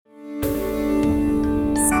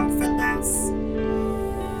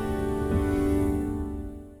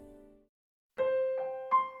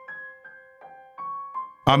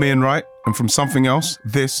I'm Ian Wright, and from Something Else,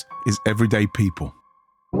 this is Everyday People.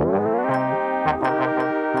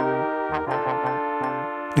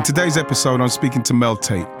 In today's episode, I'm speaking to Mel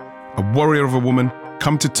Tate, a warrior of a woman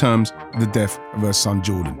come to terms with the death of her son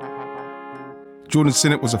Jordan. Jordan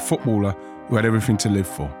Sinnott was a footballer who had everything to live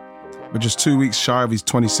for. But just 2 weeks shy of his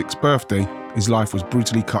 26th birthday, his life was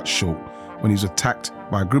brutally cut short when he was attacked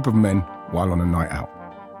by a group of men while on a night out.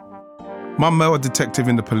 Mum Mel, a detective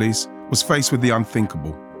in the police, was faced with the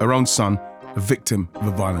unthinkable, her own son, a victim of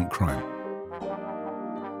a violent crime.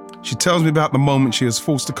 She tells me about the moment she was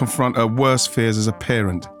forced to confront her worst fears as a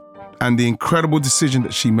parent and the incredible decision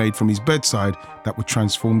that she made from his bedside that would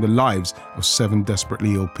transform the lives of 7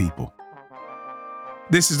 desperately ill people.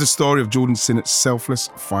 This is the story of Jordan Sinnott's selfless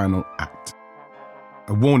final act.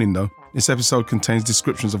 A warning though, this episode contains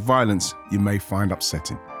descriptions of violence you may find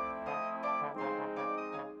upsetting.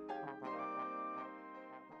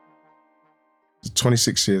 It's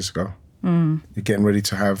 26 years ago. You're getting ready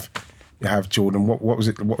to have Jordan. What was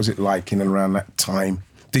it like in and around that time?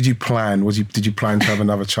 Did you plan to have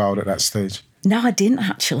another child at that stage? No, I didn't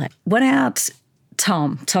actually. When I had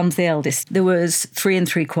Tom's the eldest, there was 3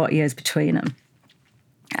 3/4 years between them.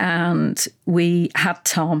 And we had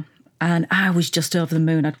Tom, and I was just over the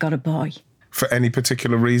moon. I'd got a boy. For any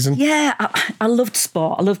particular reason? Yeah, I loved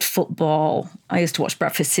sport. I loved football. I used to watch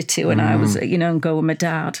Breakfast City when I was, and go with my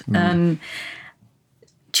dad. And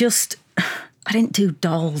just, I didn't do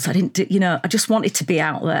dolls. I didn't do, I just wanted to be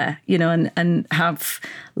out there, and have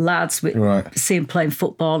lads with see him playing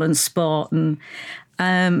football and sport.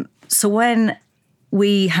 And so when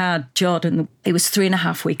we had Jordan, it was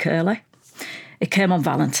 3.5 weeks early. It came on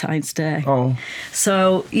Valentine's Day. Oh.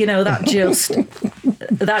 So, that just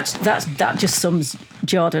that just sums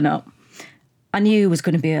Jordan up. I knew it was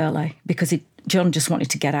going to be early because John just wanted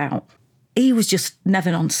to get out. He was just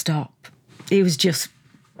never non-stop. He was just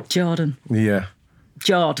Jordan. Yeah.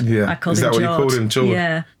 Jord. Yeah. I called him Jord. Is that what you called him, Jordan?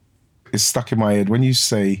 Yeah. It's stuck in my head. When you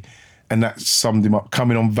say, and that summed him up,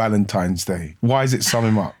 coming on Valentine's Day, why does it sum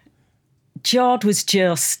him up? Jord was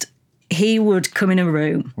just... He would come in a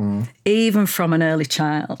room, even from an early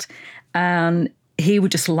child, and he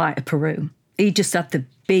would just light up a room. He just had the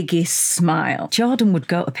biggest smile. Jordan would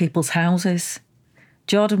go to people's houses.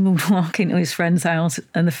 Jordan would walk into his friend's house,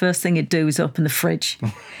 and the first thing he'd do is open the fridge.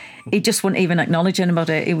 He just wouldn't even acknowledge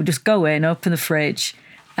anybody. He would just go in, open the fridge,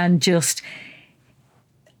 and just...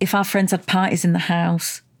 If our friends had parties in the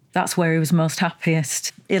house... That's where he was most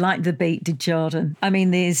happiest. He liked the beat, did Jordan. I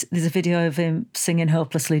mean, there's a video of him singing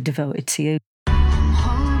Hopelessly Devoted to You.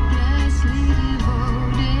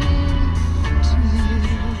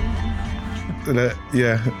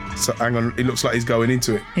 Yeah, so hang on, it looks like he's going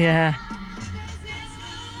into it. Yeah.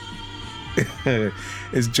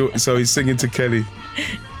 So he's singing to Kelly.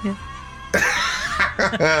 Yeah.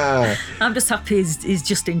 I'm just happy he's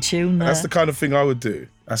just in tune there. That's the kind of thing I would do.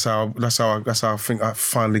 That's how I think I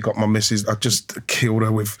finally got my missus. I just killed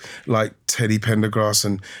her with like Teddy Pendergrass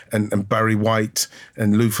and Barry White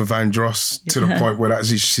and Luther Vandross to the point where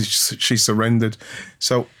she surrendered.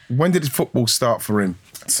 So when did football start for him?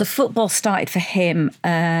 So football started for him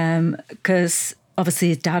because obviously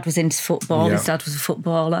his dad was into football. Yeah. His dad was a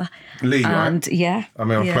footballer. Lee, and, right? Yeah. I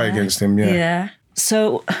mean, I play against him, yeah. Yeah.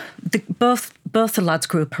 So both the lads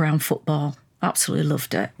grew up around football. Absolutely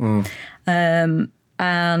loved it.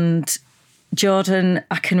 And Jordan,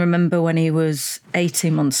 I can remember when he was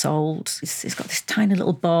 18 months old, he's got this tiny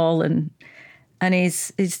little ball and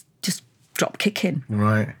he's just drop kicking.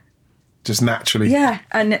 Right. Just naturally. Yeah.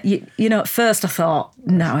 And, at first I thought,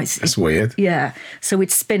 no, it's weird. Yeah. So we'd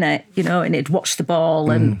spin it, and he'd watch the ball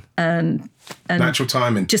and natural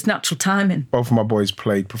timing. Just natural timing. Both of my boys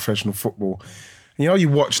played professional football. You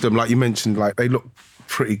watch them, like you mentioned, like they look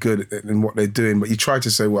pretty good in what they're doing, but you try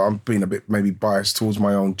to say, well, I'm being a bit maybe biased towards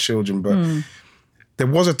my own children, but there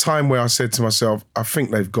was a time where I said to myself, I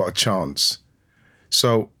think they've got a chance.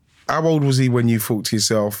 So how old was he when you thought to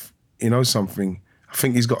yourself, something, I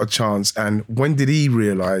think he's got a chance? And when did he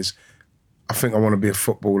realise, I think I want to be a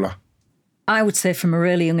footballer? I would say from a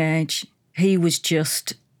really young age, he was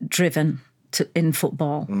just driven in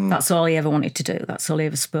football. That's all he ever wanted to do. That's all he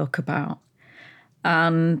ever spoke about.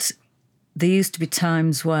 And there used to be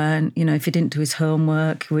times when, if he didn't do his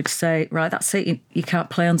homework, he would say, right, that's it, you can't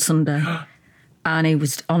play on Sunday. And he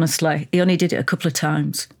was, honestly, he only did it a couple of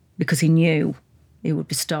times because he knew he would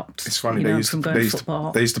be stopped. It's funny, from going to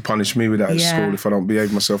football. They used to punish me with that at school. If I don't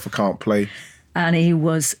behave myself, I can't play. And he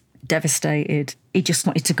was devastated. He just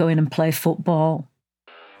wanted to go in and play football.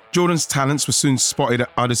 Jordan's talents were soon spotted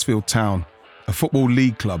at Huddersfield Town, a football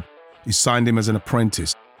league club, who signed him as an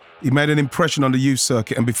apprentice. He made an impression on the youth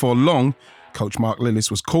circuit, and before long, Coach Mark Lillis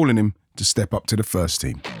was calling him to step up to the first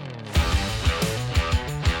team.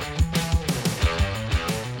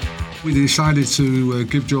 We decided to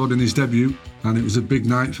give Jordan his debut, and it was a big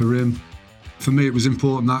night for him. For me, it was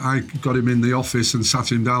important that I got him in the office and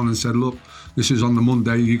sat him down and said, look, this is on the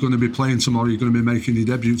Monday, you're going to be playing tomorrow, you're going to be making your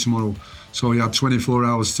debut tomorrow. So he had 24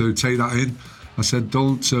 hours to take that in. I said,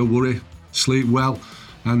 don't worry, sleep well,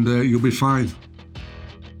 and you'll be fine.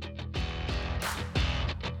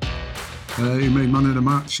 He made man of the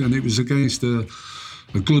match, and it was against a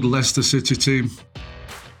good Leicester City team.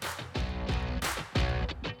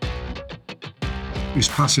 His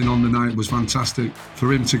passing on the night was fantastic.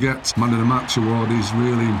 For him to get Man of the Match award is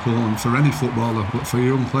really important for any footballer, but for a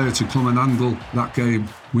young player to come and handle that game,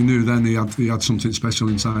 we knew then he had something special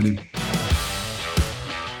inside him.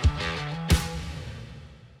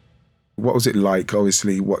 What was it like,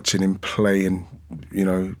 obviously, watching him play and, you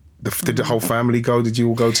know, did the whole family go? Did you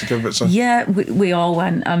all go together at some? Yeah, we all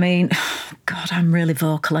went. I mean, God, I'm really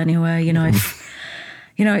vocal anyway, you know.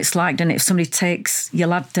 You know, it's like, and if somebody takes your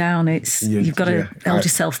lad down, you've got to hold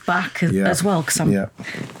yourself back as well, because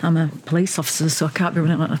I'm a police officer, so I can't be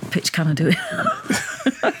running on a pitch, can I do it?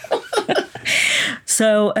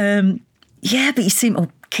 So, but you seem to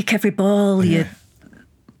kick every ball. Yeah.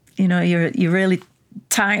 You're really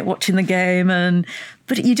tight watching the game,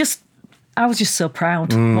 I was just so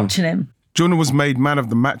proud watching him. Jordan was made man of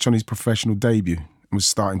the match on his professional debut and was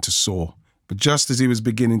starting to soar. But just as he was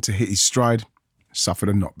beginning to hit his stride, suffered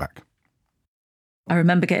a knockback. I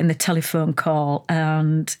remember getting the telephone call,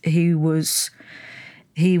 and he was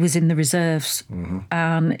in the reserves,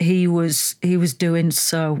 and he was doing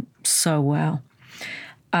so well,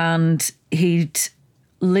 and he'd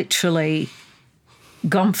literally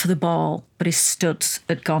gone for the ball, but his studs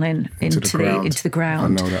had gone into the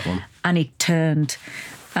ground. I know that one. And he turned,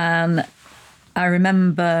 and I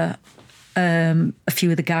remember a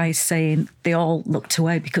few of the guys saying they all looked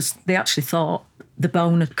away because they actually thought the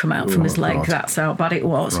bone had come out from his leg. God. That's how bad it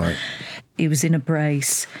was. Right. He was in a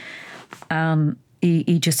brace, and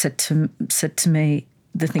he just said to me,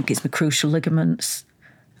 they think it's my crucial ligaments,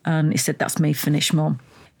 and he said, that's me finished, Mum.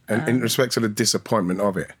 And in respect to the disappointment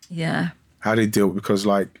of it, how did he deal? Because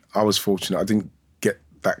I was fortunate, I didn't get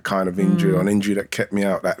that kind of injury, or an injury that kept me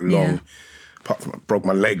out that long. Apart from I broke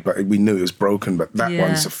my leg, but we knew it was broken. But that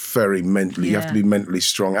one's very mentally, you have to be mentally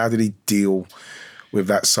strong. How did he deal with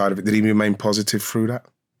that side of it? Did he remain positive through that?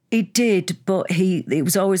 He did, but it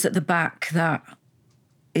was always at the back that,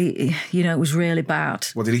 it was really bad.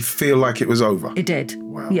 Well, did he feel like it was over? He did.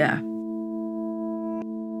 Wow. Yeah.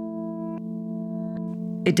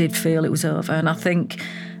 It did feel it was over. And I think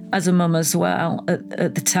as a mum as well,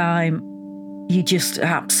 at the time, you just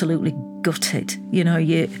absolutely gutted.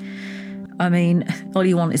 All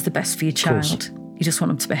you want is the best for your child. You just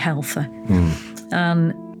want them to be healthy.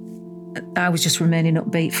 And I was just remaining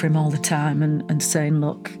upbeat for him all the time and saying,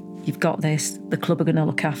 look, you've got this. The club are going to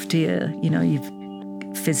look after you. You've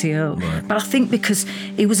physio. Right. But I think because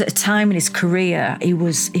he was at a time in his career, he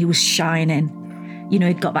was shining.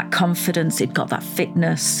 He'd got that confidence, he'd got that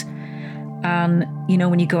fitness. And,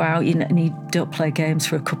 when you go out and you don't play games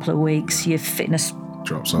for a couple of weeks, your fitness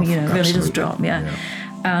drops off. Really does drop,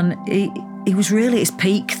 And he was really at his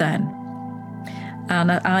peak then.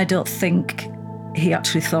 And I don't think he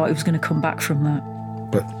actually thought he was going to come back from that.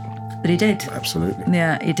 But he did. Absolutely.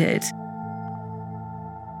 Yeah, he did.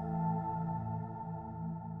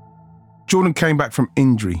 Jordan came back from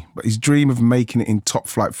injury, but his dream of making it in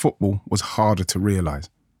top-flight football was harder to realise.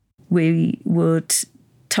 We would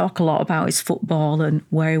talk a lot about his football and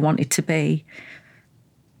where he wanted to be.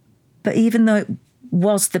 But even though it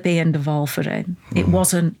was the be end of all for him, it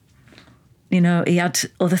wasn't. He had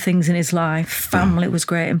other things in his life. Family was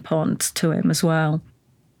great importance to him as well.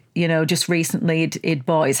 Just recently he'd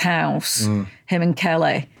bought his house, him and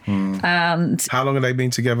Kelly. And how long had they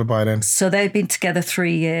been together by then? So they'd been together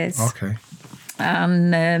 3 years. Okay.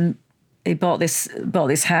 And he bought this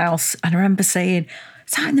house, and I remember saying,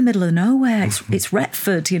 it's out in the middle of nowhere. It's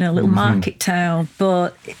Retford, little market town.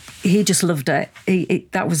 But he just loved it.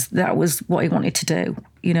 That was what he wanted to do.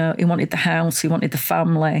 He wanted the house, he wanted the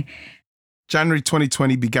family. January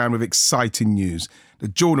 2020 began with exciting news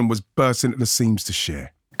that Jordan was bursting at the seams to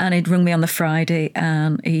share. And he'd rung me on the Friday,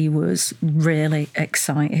 and he was really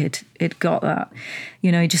excited. He'd got that.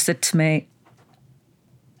 He just said to me,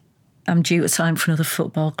 I'm due to sign for another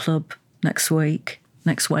football club next week,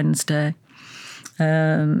 next Wednesday.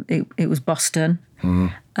 It was Boston. He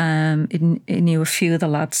knew a few of the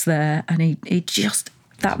lads there, and he just,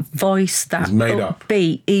 that voice, that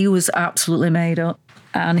upbeat, he was absolutely made up.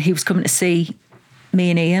 And he was coming to see me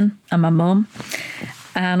and Ian and my mum.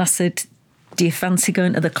 And I said, do you fancy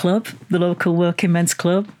going to the club, the local working men's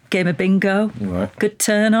club? Game of bingo, Right. good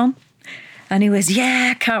turn on. And he was, yeah,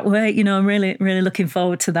 I can't wait. You know, I'm really, really looking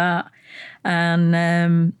forward to that.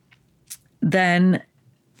 And then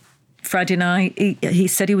Friday night, he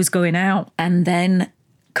said he was going out. And then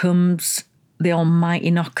comes the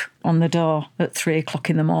almighty knock on the door at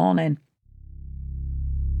 3:00 in the morning.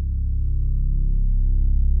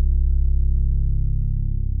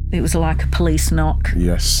 It was like a police knock.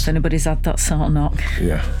 Yes. If anybody's had that sort of knock.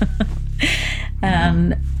 Yeah.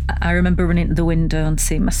 And I remember running to the window and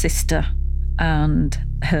seeing my sister and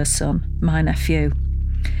her son, my nephew.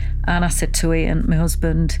 And I said to Ian, my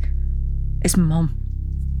husband, it's my mum.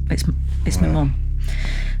 It's my mum.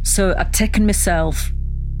 So I'd taken myself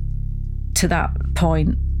to that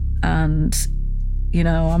point, and, you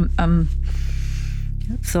know, I'm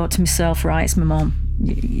thought to myself, right, it's my mum.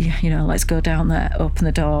 You know, let's go down there, open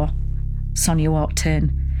the door. Sonia walked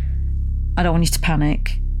in. I don't want you to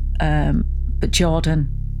panic, but Jordan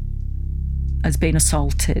has been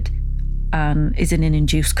assaulted and is in an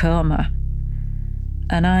induced coma.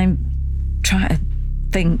 And I'm trying to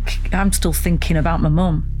think, I'm still thinking about my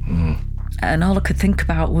mum. And all I could think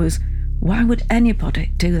about was, why would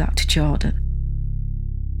anybody do that to Jordan?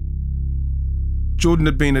 Jordan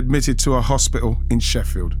had been admitted to a hospital in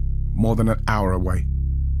Sheffield, more than an hour away.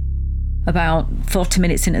 About 40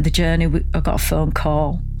 minutes into the journey, I got a phone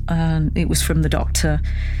call, and it was from the doctor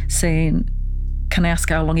saying, can I ask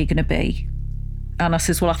how long you're going to be? And I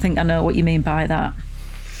says, well, I think I know what you mean by that.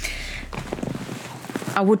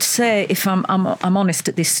 I would say, if I'm honest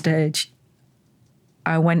at this stage,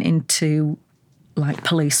 I went into like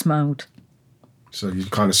police mode. So you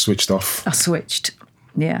kind of switched off. I switched,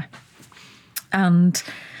 yeah. And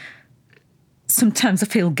sometimes I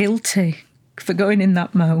feel guilty for going in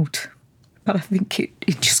that mode, but I think it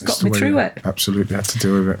just got me through it. Absolutely had to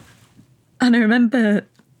deal with it. And I remember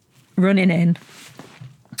running in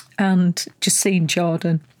and just seeing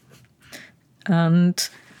Jordan and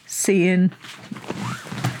seeing,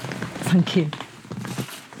 thank you,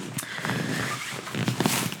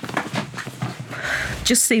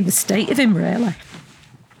 just seeing the state of him, really.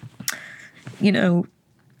 You know,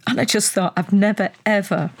 and I just thought, I've never,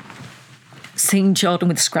 ever seen Jordan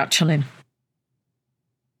with a scratch on him.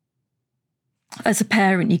 As a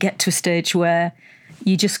parent, you get to a stage where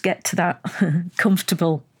you just get to that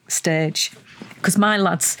comfortable stage. Because my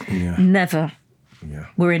lads never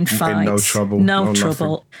were in fights. In no trouble. No trouble.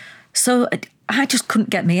 Nothing. So I just couldn't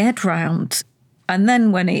get my head round. And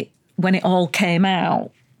then when it all came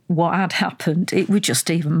out, what had happened, it was just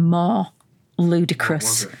even more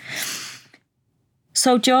ludicrous.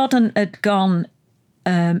 So Jordan had gone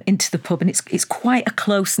into the pub, and it's quite a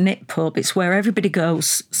close-knit pub. It's where everybody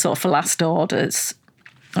goes sort of for last orders.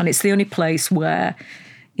 And it's the only place where,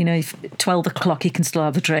 you know, if 12 o'clock you can still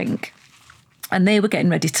have a drink. And they were getting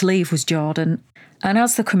ready to leave, was Jordan. And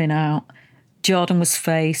as they're coming out, Jordan was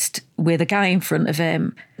faced with a guy in front of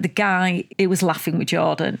him. The guy, he was laughing with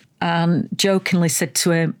Jordan and jokingly said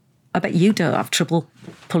to him, I bet you don't have trouble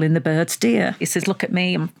pulling the birds, do you? He says, look at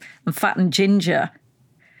me, I'm fat and ginger.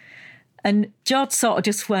 And George sort of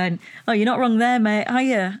just went, oh, you're not wrong there, mate, are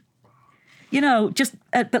you? You know, just,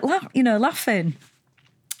 but laughing.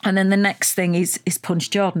 And then the next thing is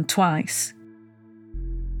punched Jordan twice.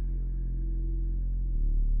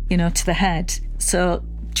 You know, to the head. So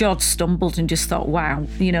George stumbled and just thought, wow,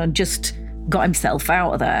 you know, and just got himself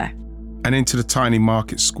out of there. And into the tiny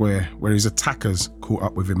market square where his attackers caught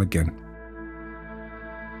up with him again.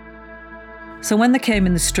 So when they came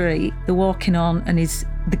in the street, they're walking on, and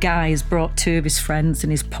the guy has brought two of his friends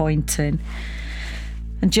and he's pointing.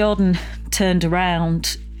 And Jordan turned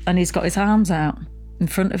around and he's got his arms out in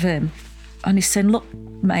front of him. And he's saying, look,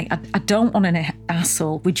 mate, I don't want any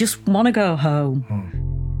hassle. We just want to go home.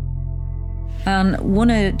 And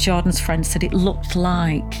one of Jordan's friends said it looked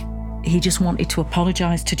like he just wanted to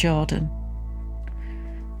apologise to Jordan.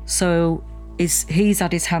 So he's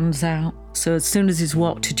had his hands out. So as soon as he's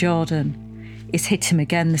walked to Jordan, he's hit him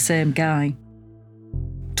again, the same guy,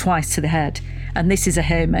 twice to the head. And this is a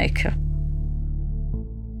haymaker.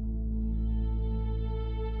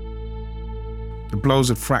 The blows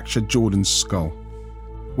had fractured Jordan's skull.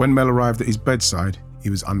 When Mel arrived at his bedside,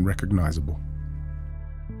 he was unrecognisable.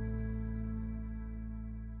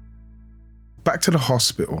 Back to the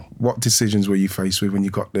hospital. What decisions were you faced with when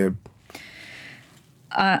you got there?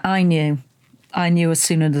 I knew as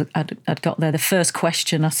soon as I'd got there. The first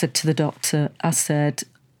question I said to the doctor, I said,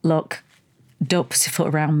 look, don't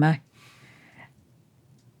pussyfoot around me.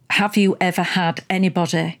 Have you ever had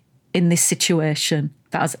anybody in this situation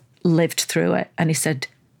that has lived through it? And he said,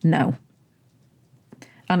 no.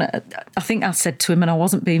 And I think I said to him, and I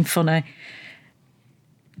wasn't being funny,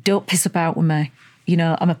 don't piss about with me. You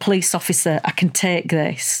know, I'm a police officer. I can take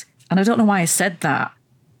this. And I don't know why I said that.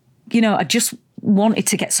 You know, I just wanted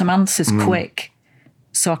to get some answers quick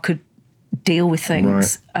so I could deal with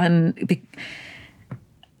things. Right.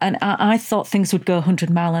 And I thought things would go 100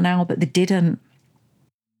 miles an hour, but they didn't.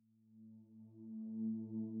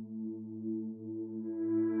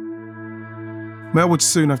 Mel would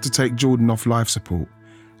soon have to take Jordan off life support.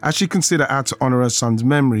 As she considered how to honour her son's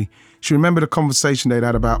memory, she remembered a conversation they'd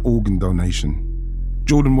had about organ donation.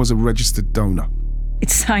 Jordan was a registered donor.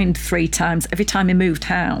 It's signed 3 times. Every time he moved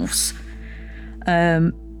house,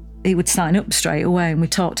 he would sign up straight away, and we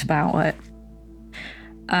talked about it.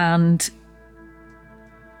 And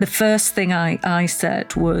the first thing I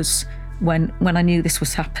said was when I knew this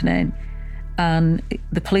was happening, and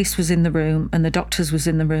the police was in the room and the doctors was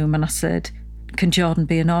in the room, and I said, can Jordan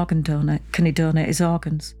be an organ donor? Can he donate his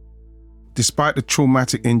organs? Despite the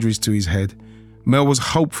traumatic injuries to his head, Mel was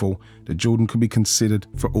hopeful that Jordan could be considered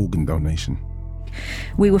for organ donation.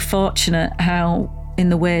 We were fortunate how, in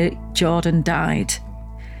the way Jordan died,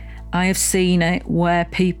 I have seen it where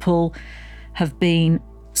people have been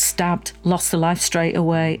stabbed, lost their life straight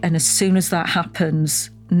away, and as soon as that happens,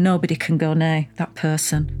 nobody can go near that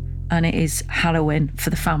person. And it is harrowing for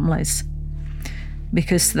the families,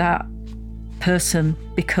 because that person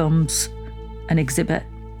becomes an exhibit.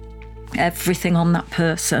 Everything on that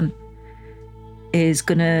person is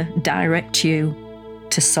going to direct you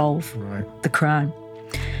to solve the crime.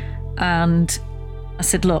 And I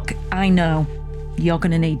said, look, I know you're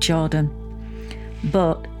going to need Jordan,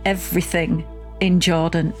 but everything in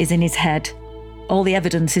Jordan is in his head. All the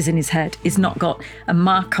evidence is in his head. He's not got a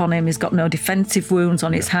mark on him. He's got no defensive wounds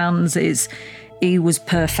on his hands. He was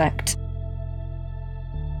perfect.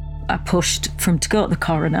 I pushed for him to go to the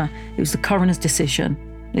coroner. It was the coroner's decision.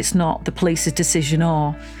 It's not the police's decision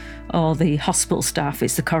or the hospital staff.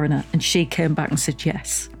 It's the coroner. And she came back and said,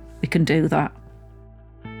 yes, we can do that.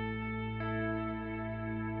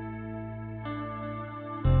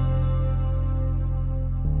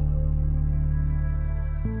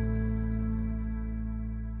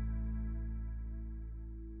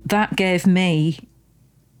 That gave me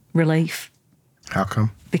relief. How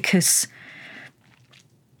come? Because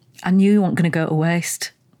I knew he wasn't going to go to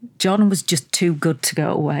waste. Jordan was just too good to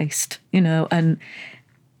go to waste, you know, and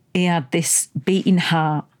he had this beating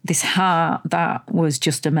heart, this heart that was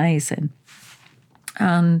just amazing.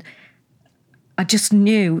 And I just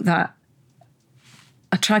knew that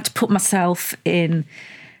I tried to put myself in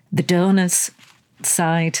the donor's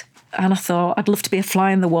side, and I thought I'd love to be a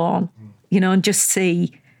fly in the wall, you know, and just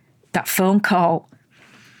see that phone call.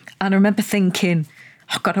 And I remember thinking,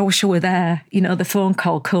 oh God, I wish I were there. You know, the phone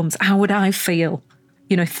call comes. How would I feel,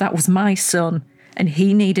 you know, if that was my son and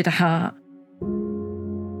he needed a heart?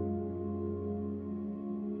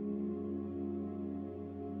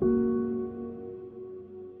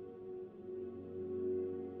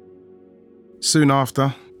 Soon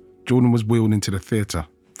after, Jordan was wheeled into the theatre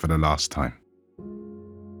for the last time.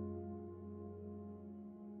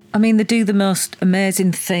 I mean, they do the most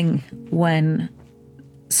amazing thing when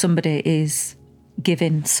somebody is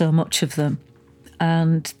giving so much of them,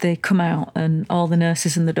 and they come out and all the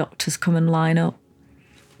nurses and the doctors come and line up,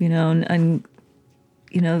 you know, and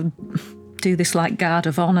you know, do this like guard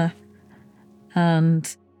of honour.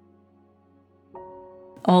 And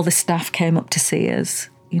all the staff came up to see us,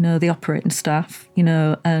 you know, the operating staff, you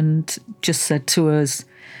know, and just said to us,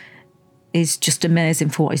 he's just amazing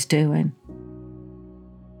for what he's doing.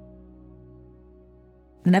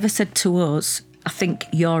 They never said to us, I think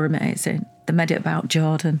you're amazing. They made it about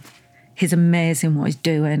Jordan. He's amazing what he's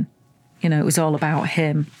doing. You know, it was all about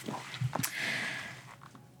him.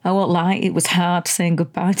 I won't lie, it was hard saying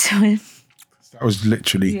goodbye to him. That was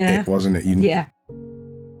literally it, wasn't it? Yeah.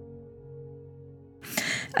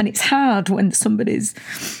 And it's hard when somebody's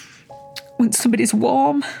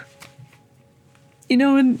warm, you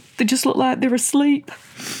know, and they just look like they're asleep.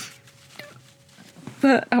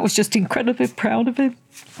 But I was just incredibly proud of him.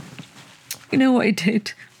 You know what he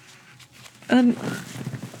did? And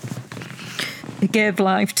he gave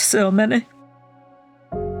life to so many.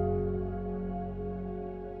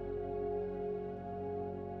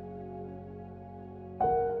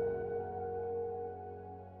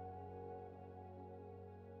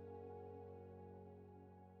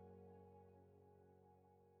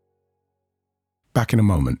 Back in a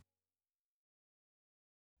moment.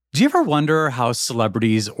 Do you ever wonder how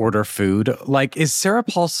celebrities order food? Like, is Sarah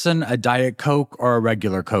Paulson a Diet Coke or a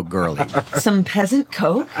regular Coke girlie? Some peasant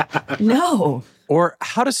Coke? No. Or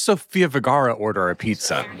how does Sofia Vergara order a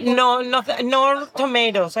pizza? No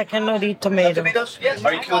tomatoes. I cannot eat tomatoes. Yes.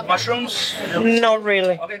 Are you cool with mushrooms? Not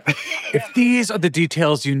really. If these are the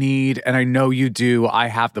details you need, and I know you do, I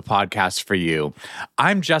have the podcast for you.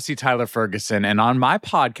 I'm Jesse Tyler Ferguson, and on my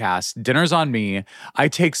podcast, Dinners on Me, I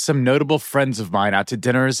take some notable friends of mine out to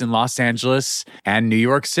dinners in Los Angeles and New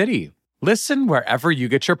York City. Listen wherever you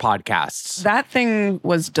get your podcasts. That thing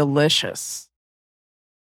was delicious.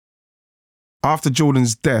 After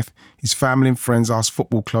Jordan's death, his family and friends asked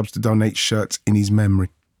football clubs to donate shirts in his memory.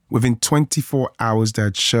 Within 24 hours, they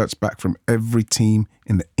had shirts back from every team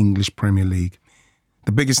in the English Premier League.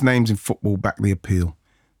 The biggest names in football backed the appeal.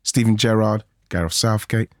 Steven Gerrard, Gareth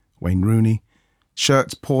Southgate, Wayne Rooney.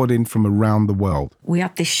 Shirts poured in from around the world. We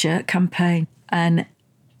had this shirt campaign, and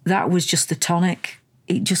that was just the tonic.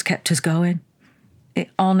 It just kept us going.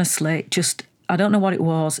 It honestly just, I don't know what it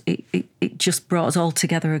was. It just brought us all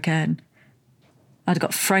together again. I'd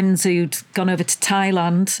got friends who'd gone over to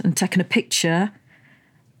Thailand and taken a picture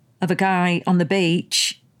of a guy on the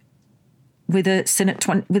beach with a sin at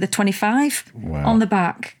with a 25 on the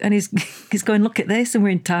back, and he's going, look at this, and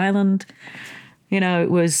we're in Thailand. You know,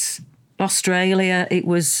 it was Australia. It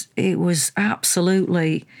was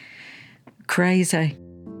absolutely crazy.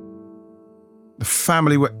 The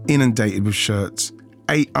family were inundated with shirts.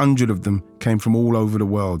 800 of them came from all over the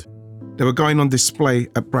world. They were going on display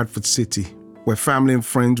at Bradford City, where family and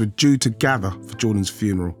friends were due to gather for Jordan's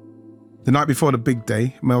funeral. The night before the big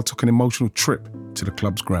day, Mel took an emotional trip to the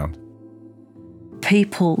club's ground.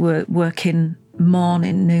 People were working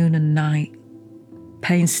morning, noon and night,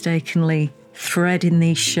 painstakingly threading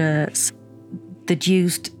these shirts. They'd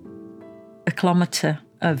used a kilometre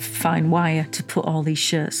of fine wire to put all these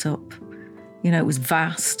shirts up. You know, it was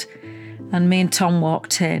vast. And me and Tom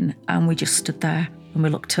walked in and we just stood there and we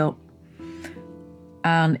looked up.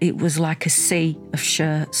 And it was like a sea of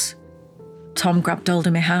shirts. Tom grabbed hold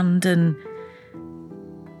of my hand and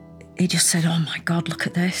he just said, oh my God, look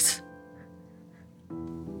at this.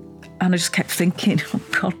 And I just kept thinking, oh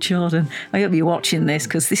God, Jordan, I hope you're watching this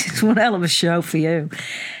because this is one hell of a show for you.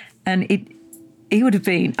 And he would have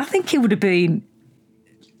been, I think he would have been,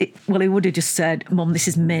 he would have just said, Mum, this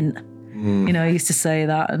is mint. You know, he used to say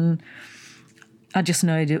that. And I just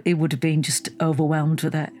know he would have been just overwhelmed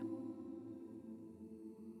with it.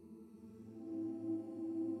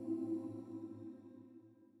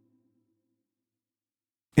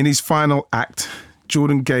 In his final act,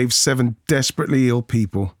 Jordan gave 7 desperately ill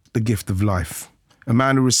people the gift of life. A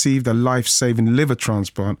man who received a life-saving liver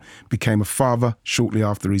transplant became a father shortly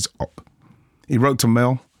after his op. He wrote to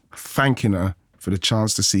Mel, thanking her for the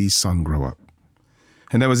chance to see his son grow up.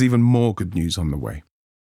 And there was even more good news on the way.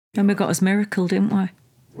 And we got his miracle, didn't we?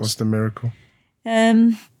 What's the miracle?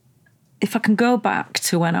 If I can go back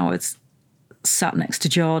to when I was sat next to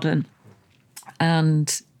Jordan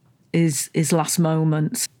and his last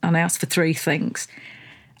moments, and I asked for 3 things.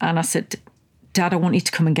 And I said, Dad, I want you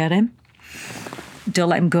to come and get him. Don't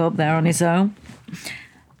let him go up there on his own.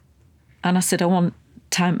 And I said, I want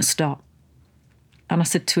time to stop. And I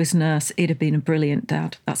said to his nurse, he'd have been a brilliant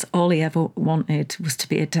dad. That's all he ever wanted, was to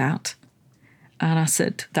be a dad. And I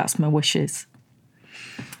said, that's my wishes.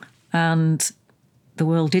 And the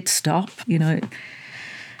world did stop, you know.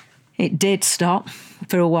 It did stop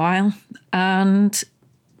for a while. And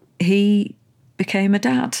he became a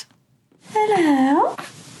dad. Hello.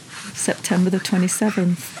 September the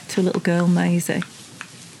 27th, to a little girl, Maisie.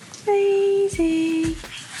 Maisie.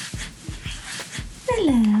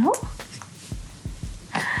 Hello.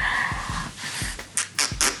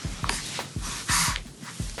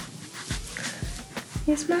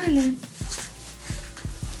 You're smiling.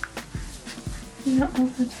 You're not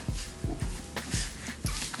bothered.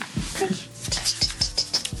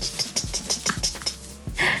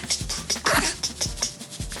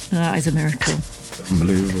 That is a miracle.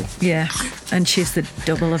 Unbelievable. Yeah, and she's the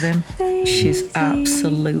double of him. She's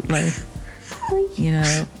absolutely, you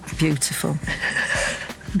know, beautiful.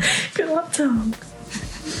 Good luck, Tom.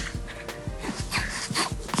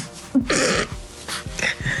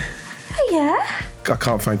 Yeah. I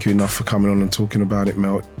can't thank you enough for coming on and talking about it,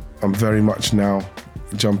 Mel. I'm very much now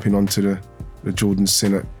jumping onto the Jordan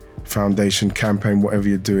Sinnott Foundation campaign, whatever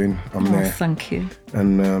you're doing, I'm there. Thank you.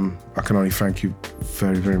 And I can only thank you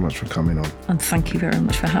very, very much for coming on. And thank you very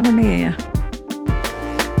much for having me here.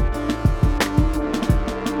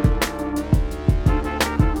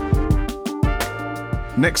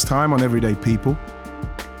 Next time on Everyday People,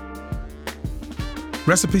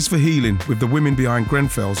 recipes for healing with the women behind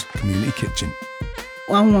Grenfell's Community Kitchen.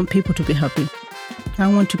 I want people to be happy. I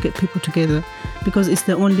want to get people together because it's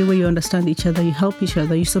the only way you understand each other, you help each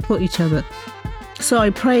other, you support each other. So I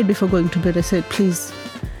prayed before going to bed. I said, please,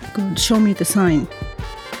 God, show me the sign.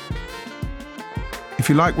 If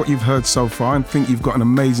you like what you've heard so far and think you've got an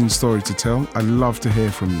amazing story to tell, I'd love to hear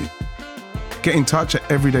from you. Get in touch at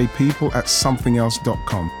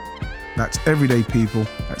everydaypeople@somethingelse.com. That's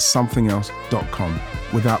everydaypeople@somethingelse.com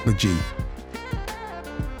without the G.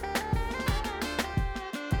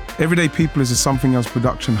 Everyday People is a Something Else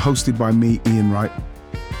production hosted by me, Ian Wright.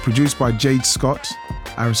 Produced by Jade Scott.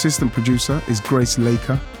 Our assistant producer is Grace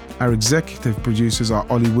Laker. Our executive producers are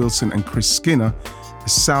Ollie Wilson and Chris Skinner. The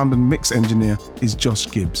sound and mix engineer is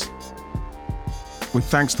Josh Gibbs. With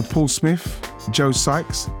thanks to Paul Smith, Joe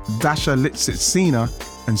Sykes, Dasha Litzitsina,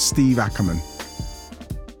 and Steve Ackerman.